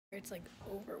It's like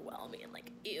overwhelming and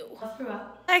like ew. I threw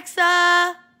up.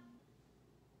 Alexa!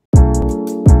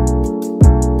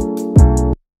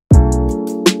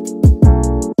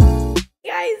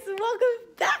 Guys, welcome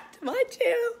back to my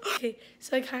channel. Okay,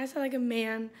 so I kind of sound like a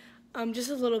man, just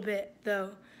a little bit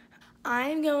though.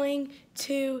 I'm going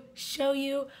to show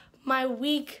you my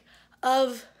week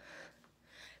of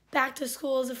back to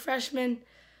school as a freshman.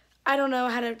 I don't know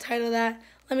how to title that.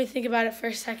 Let me think about it for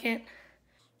a second.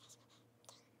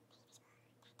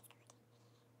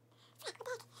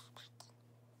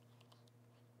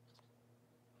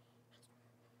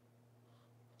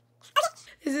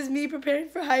 This is me preparing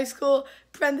for high school,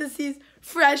 parentheses,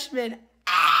 freshman.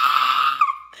 Ah!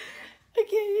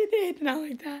 Okay, they did not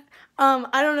like that.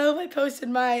 I don't know if I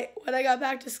posted when I got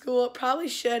back to school. Probably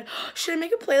should. Should I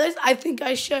make a playlist? I think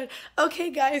I should.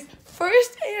 Okay, guys,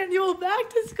 first annual back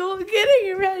to school,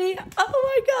 getting ready. Oh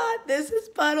my God, this is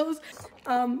Puddles.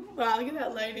 Wow, look at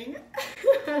that lighting.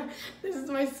 This is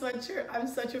my sweatshirt. I'm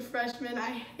such a freshman.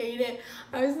 I hate it.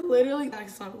 I was literally,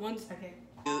 next on 1 second.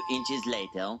 2 inches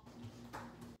later.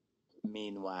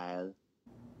 Meanwhile.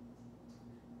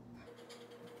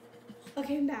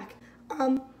 Okay, I'm back.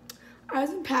 I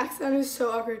was in Pakistan. It was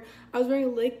so awkward. I was wearing a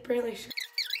Lake Brantley shirt.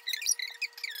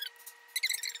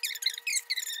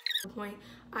 At the point,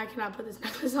 I cannot put this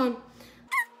necklace on.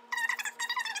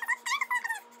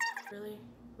 Really?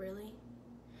 Really?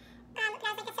 Guys,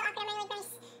 like it's so awkward. I'm wearing like nice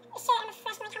shirt. I'm a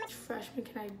freshman. Like how much Freshman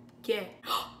can I get?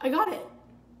 I got it.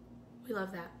 We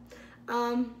love that.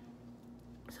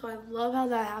 So I love how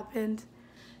that happened.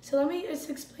 So let me just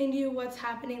explain to you what's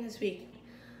happening this week.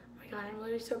 Oh my God, I'm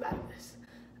literally so bad at this.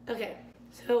 Okay,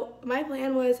 so my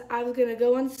plan was I was gonna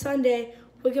go on Sunday,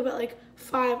 wake up at like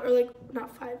 5, or like,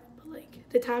 not 5, but like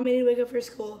the time I need to wake up for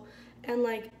school, and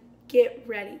like get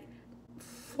ready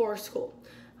for school.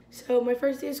 So my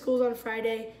first day of school is on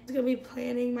Friday. I'm gonna be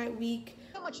planning my week.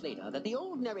 So much later that the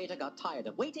old narrator got tired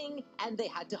of waiting and they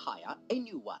had to hire a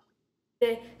new one.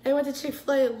 I went to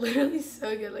Chick-fil-A, literally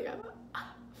so good. Like, I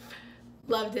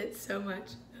loved it so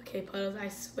much. Okay, Puddles, I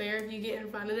swear if you get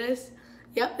in front of this,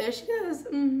 yep, there she goes.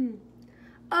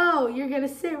 Oh, you're gonna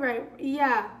sit right,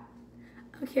 yeah.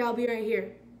 Okay, I'll be right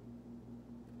here.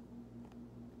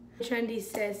 Trendy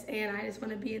sis, and I just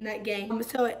want to be in that gang. I'm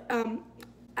supposed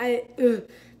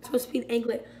to be an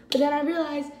anklet, but then I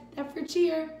realized that for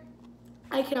cheer,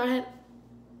 I cannot have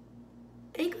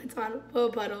anklets on. Whoa,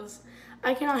 Puddles.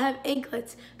 I cannot have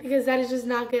anklets because that is just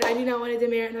not good. I do not want to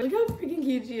demerit. Look how freaking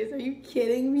cute she is. Are you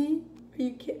kidding me?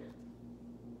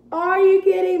 Are you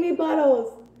kidding me,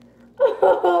 Puddles?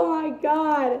 Oh my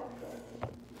God.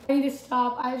 I need to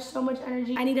stop. I have so much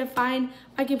energy. I need to find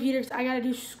my computer because I got to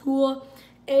do school.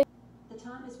 The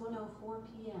time is 1:04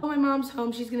 p.m. Oh, my mom's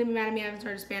home. She's going to be mad at me. I haven't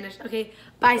started Spanish. Okay,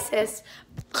 bye, sis.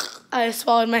 I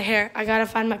swallowed my hair. I got to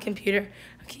find my computer.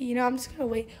 Okay, you know, I'm just going to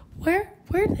wait.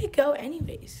 Where'd they go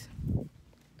anyways?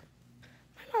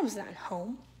 My mom's not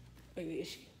home. Maybe is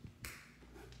she?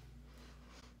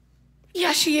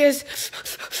 Yeah, she is.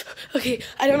 Okay,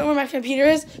 I don't know where my computer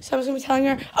is, so I'm just going to be telling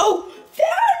her, oh,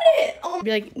 found it! Oh,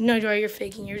 be like, no, Joy, you're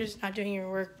faking. You're just not doing your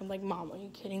work. I'm like, Mom, are you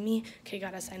kidding me? Okay,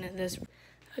 gotta sign in this.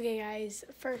 Okay, guys,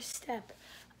 first step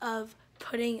of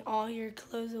putting all your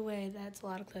clothes away, that's a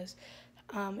lot of clothes,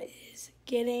 is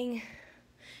getting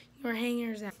your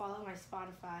hangers out. Follow my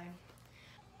Spotify.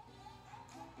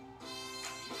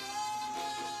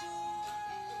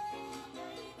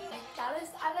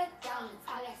 I like diamonds,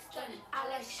 I like stunning, I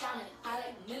like shining, I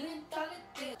like $1,000,000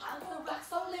 deals. I'm for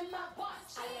rocks all in my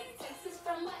watch. I like Texas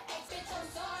from my ex bitch, I'm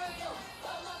sorry, yo.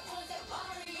 All my boys at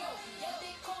Mario, yeah,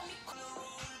 they call me.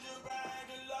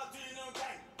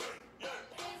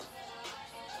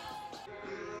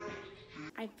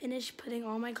 I finished putting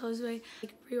all my clothes away,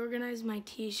 like reorganized my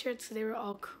t-shirts so they were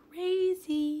all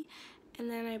crazy, and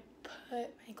then I put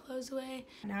my clothes away.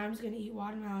 Now I'm just gonna eat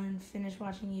watermelon and finish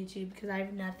watching YouTube because I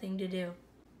have nothing to do.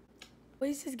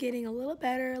 Voice is getting a little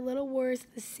better, a little worse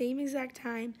at the same exact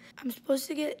time. I'm supposed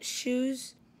to get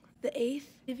shoes the 8th,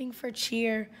 leaving for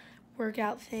cheer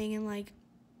workout thing in like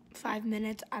 5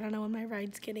 minutes. I don't know when my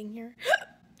ride's getting here.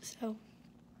 So,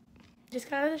 just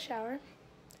got out of the shower.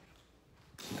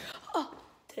 Oh,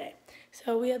 today.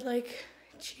 So we had like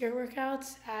cheer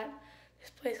workouts at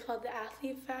this place called the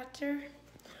Athlete Factor,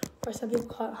 or some people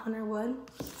call it Hunter Wood.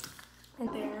 And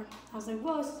there, I was like,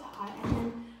 whoa, this is hot. And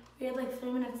then we had like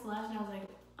 3 minutes left, and I was like,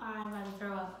 I'm about to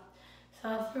throw up. So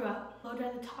I threw up. Blow dry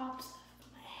the tops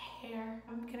of my hair.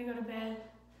 I'm gonna go to bed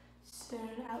soon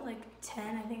at like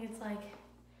 10. I think it's like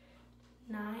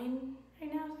 9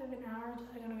 right now, so I have an hour until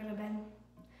I'm gonna go to bed.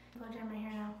 Blow dry my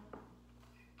hair now.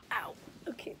 Ow.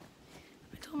 Okay.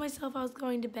 I told myself I was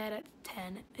going to bed at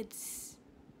 10. It's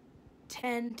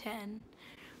 10:10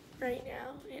 right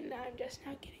now, and I'm just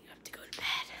now getting up to go to bed.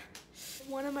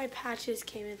 One of my patches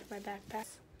came into my backpack.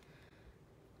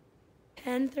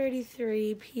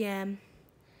 10:33 p.m.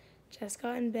 Just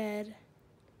got in bed,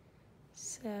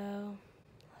 so I'll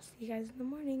see you guys in the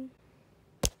morning.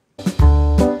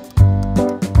 Oh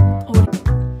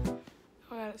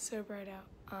God, it's so bright out.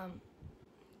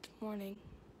 Good morning,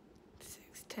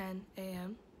 6:10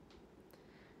 a.m.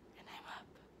 and I'm up.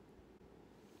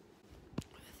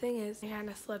 The thing is, I kind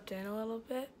of slept in a little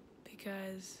bit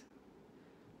because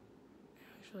I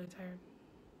was really tired.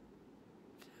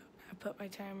 So I put my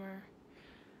timer.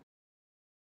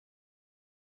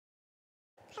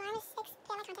 My alarm was 6.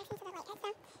 Yeah, my contact seems a little late, so,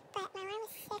 but my alarm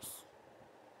was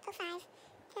 6:05,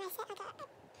 and I set like a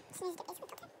snooze it basically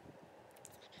till 10.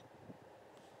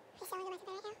 Okay, so I'm gonna go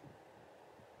back to bed right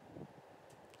now.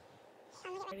 Yeah,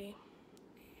 I'm gonna get Ready?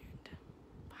 And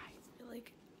bye. You're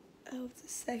like, oh, it's a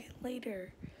second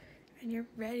later. And you're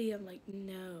ready. I'm like,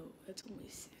 no, it's only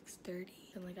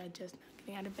 6:30. And like, I just not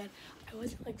getting out of bed. I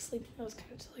wasn't like sleeping. I was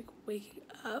kind of just like waking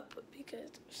up because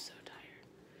I was so tired.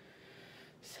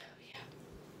 So yeah.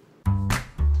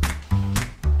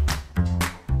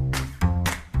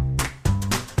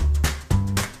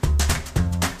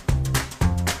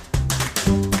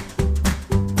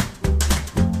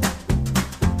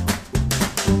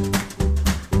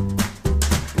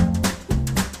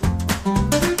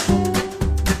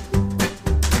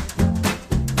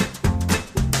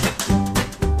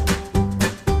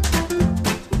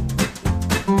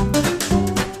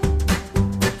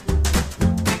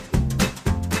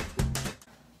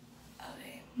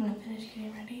 I'm gonna finish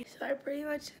getting ready. So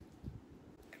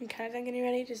I'm kind of done getting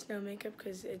ready, just no makeup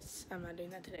because I'm not doing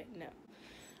that today, no.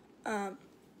 I'm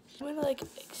gonna like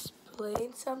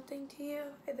explain something to you.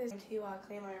 There's to you while I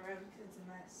clean my room because it's a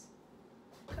mess.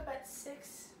 I woke up at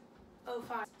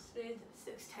 6:05, today's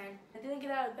 6:10. I didn't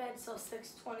get out of bed till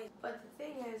 6:20, but the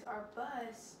thing is our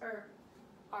bus,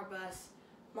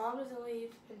 Mom doesn't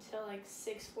leave until like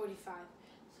 6:45.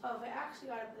 So if I actually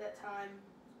got up at that time,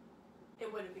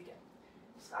 it wouldn't be good.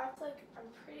 So I'm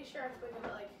pretty sure I have to wake up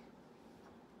at like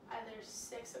either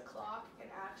 6 o'clock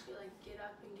and actually like get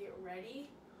up and get ready,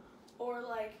 or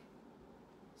like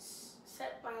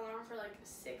set my alarm for like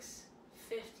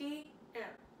 6:50. No,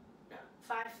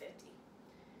 5:50,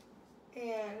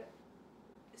 and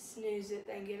snooze it,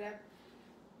 then get up.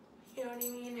 You know what I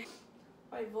mean?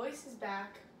 My voice is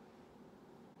back.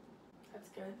 That's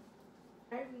good.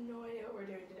 I have no idea what we're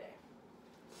doing today.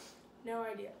 No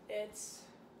idea. It's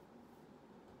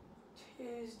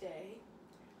Tuesday.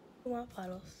 You want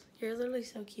puddles. You're literally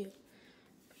so cute.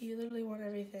 You literally want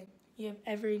everything. You have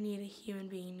every need a human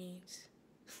being needs.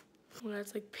 When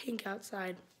it's like pink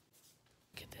outside.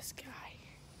 Look at this guy.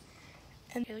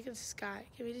 And hey, look at the sky.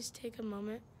 Can we just take a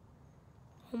moment?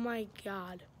 Oh my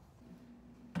God.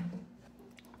 1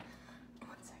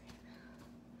 second.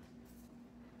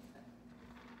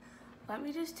 Let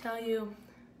me just tell you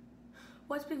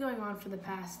what's been going on for the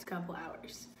past couple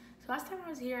hours. So last time I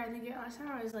was here, last time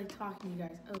I was like talking to you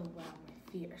guys. Oh wow, my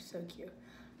feet are so cute.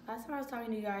 Last time I was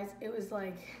talking to you guys, it was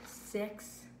like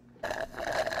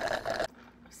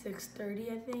 6:30,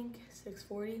 I think,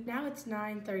 6:40. Now it's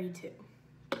 9:32.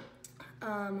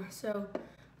 So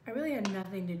I really had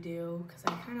nothing to do because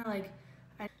I kind of like.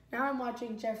 Now I'm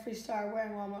watching Jeffree Star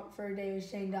wearing warm up for a day with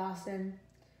Shane Dawson.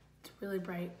 It's really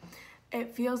bright.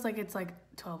 It feels like it's like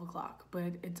 12 o'clock,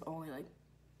 but it's only like.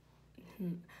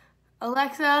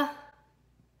 Alexa,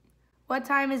 what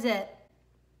time is it?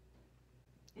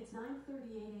 It's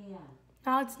 9:38 a.m.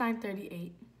 Now it's 9:38.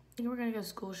 I think we're gonna go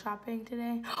school shopping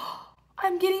today.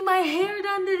 I'm getting my hair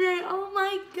done today. Oh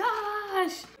my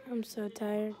gosh. I'm so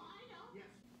tired.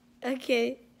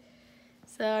 Okay.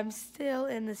 So I'm still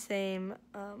in the same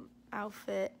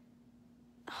outfit.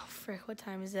 Oh frick, what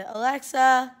time is it?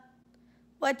 Alexa,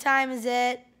 what time is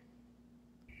it?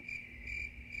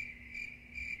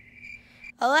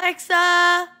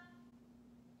 Alexa,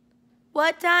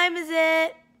 what time is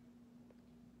it?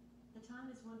 The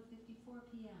time is 1:54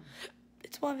 p.m.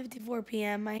 It's 1:54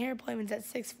 p.m. My hair appointment's at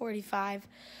 6:45.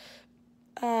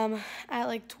 At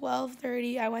like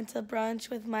 12:30, I went to brunch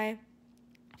with my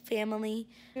family.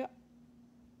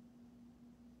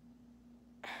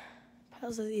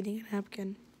 Piles is eating a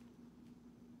napkin.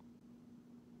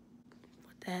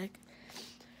 What the heck?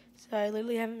 So I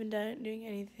literally haven't been doing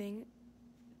anything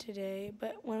today.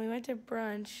 But when we went to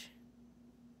brunch,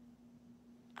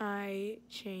 I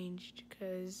changed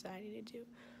because I needed to.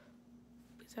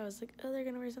 Because I was like, oh, they're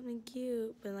gonna wear something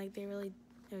cute, but like it was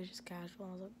just casual.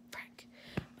 I was like, frick.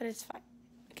 But it's fine.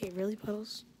 Okay, really,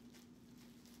 Puddles?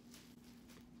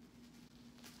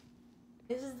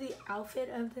 This is the outfit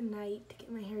of the night to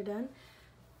get my hair done.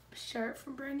 Shirt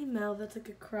from Brandy Mel, that's like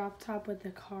a crop top with a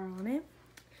car on it.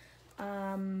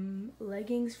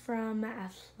 Leggings from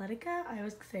Athletica, I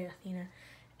always say Athena.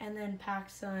 And then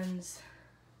PacSun's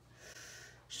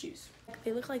shoes.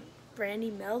 They look like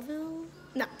Brandy Melville?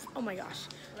 No, oh my gosh.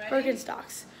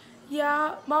 Birkenstocks.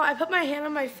 Yeah, Mom, I put my hand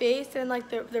on my face and like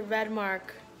the red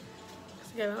mark.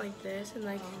 So I went like this and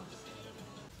like,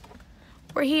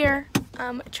 we're here.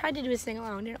 I tried to do a sing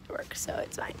along, didn't work, so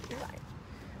it's fine, it's fine.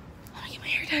 I'm gonna get my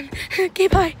hair done. Okay,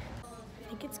 bye. I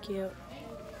think it's cute.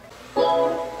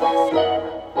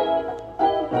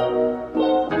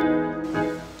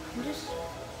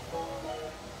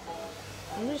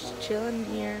 I'm just chilling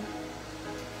here.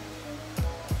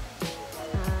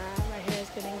 My hair is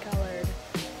getting colored.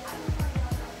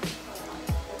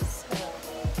 So,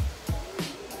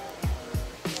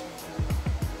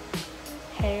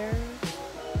 hair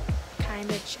kind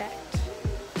of checked.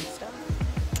 So,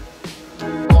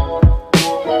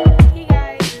 hey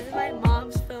guys, this is my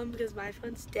mom's phone because my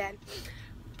phone's dead.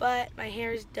 But my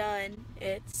hair's done.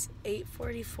 It's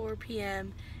 8:44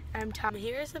 p.m. I'm tired.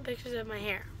 Here are some pictures of my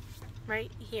hair.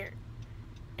 Right here.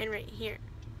 And right here.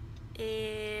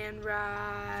 And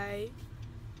right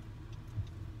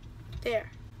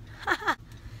there.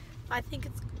 I think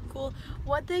it's cool.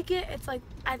 What they get, it's like,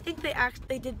 I think they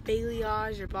did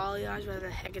balayage or balayage, whatever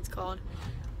the heck it's called.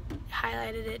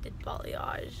 Highlighted it, did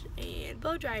balayage, and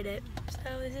blow dried it.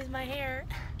 So this is my hair.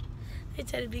 They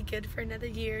said it'd be good for another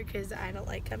year because I don't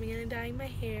like coming in and dyeing my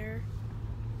hair.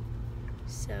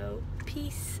 So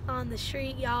peace on the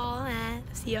street, y'all.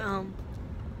 See you at home.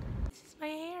 This is my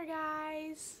hair,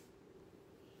 guys.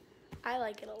 I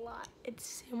like it a lot.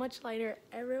 It's so much lighter.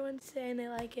 Everyone's saying they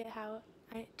like it how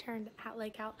it turned out.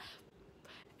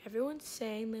 Everyone's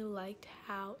saying they liked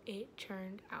how it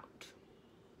turned out.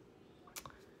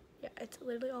 Yeah, it's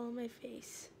literally all on my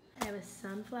face. I have a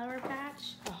sunflower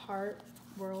patch, a heart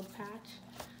world patch,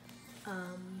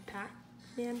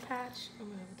 Pac-Man patch. Oh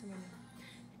my god, what's the name?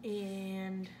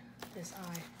 And this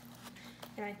eye.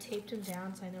 And I taped them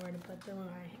down so I know where to put them when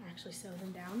I actually sew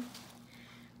them down.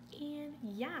 And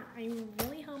yeah, I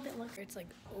really hope it looks, it's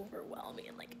like overwhelming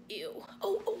and like, ew.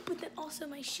 Oh, but then also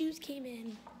my shoes came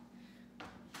in.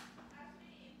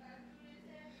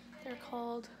 They're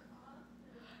called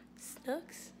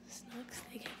Snooks.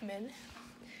 They came in.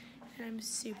 And I'm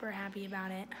super happy about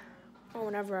it. Oh,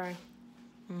 whenever I,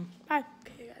 bye.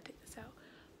 Okay, I gotta take this out.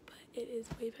 But it is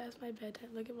way past my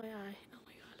bedtime. Look at my eye. Oh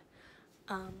my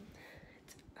god.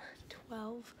 It's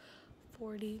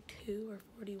 12:42 or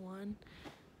 41.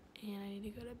 And I need to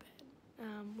go to bed.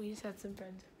 We just had some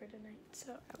friends over tonight,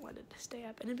 so I wanted to stay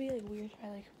up. And it'd be like weird if I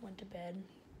like went to bed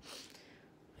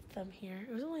with them here.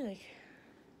 It was only like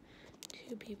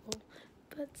 2 people,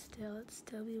 but still, it'd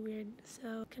still be weird.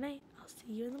 So good night. I'll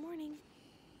see you in the morning.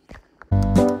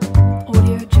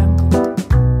 Audio Jungle.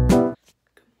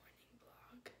 Good morning,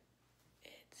 vlog.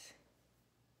 It's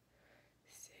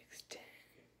 6:10.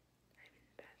 I'm in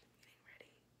bed getting ready.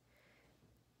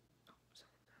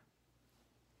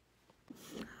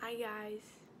 Hi guys.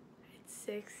 It's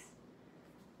 6.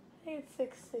 I think it's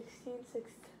 6:16,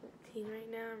 6:17 right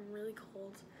now. I'm really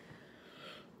cold.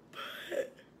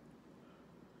 But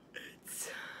it's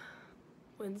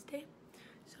Wednesday.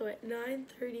 So at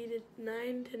 9:30 to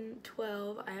 9 to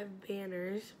 12, I have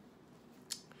banners.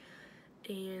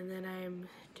 And then I'm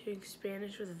doing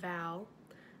Spanish with Val.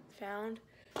 Found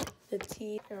the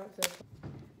tea.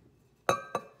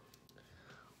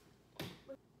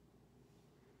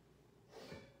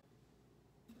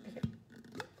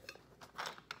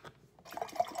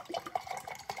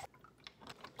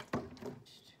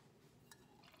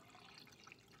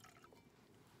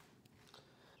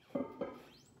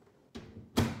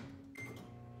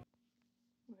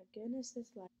 My goodness,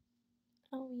 this light.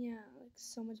 Oh yeah, it looks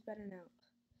so much better now.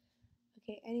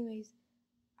 Okay, anyways,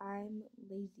 I'm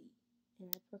lazy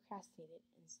and I procrastinated.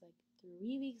 And it's like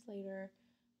 3 weeks later.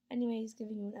 Anyways,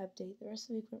 giving you an update. The rest of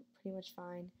the week went pretty much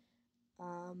fine.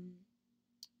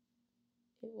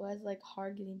 It was like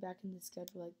hard getting back in the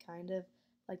schedule, like kind of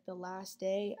like the last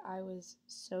day I was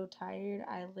so tired.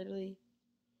 I literally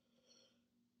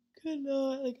could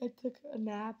not, like I took a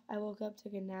nap. I woke up,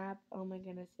 took a nap. Oh my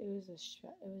goodness, it was just a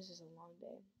long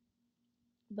day.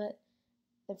 But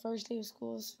the first day of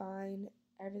school is fine.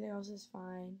 Everything else is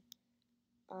fine.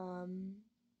 I don't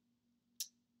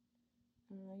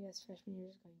know, I guess freshman year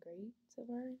is going great so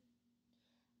far.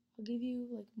 I'll give you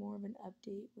like more of an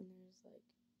update when there's like,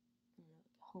 I don't know,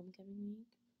 like homecoming week.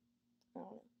 I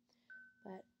don't know.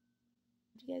 But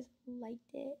if you guys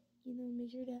liked it,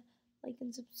 make sure to like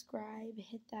and subscribe.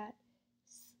 Hit that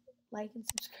like and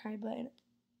subscribe button.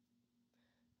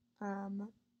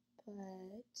 But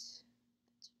that's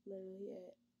literally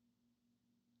it.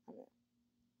 I don't know.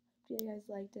 Hope you guys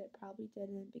liked it. Probably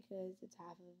didn't because it's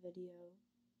half of a video.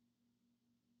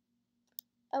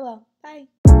 Oh well.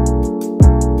 Bye.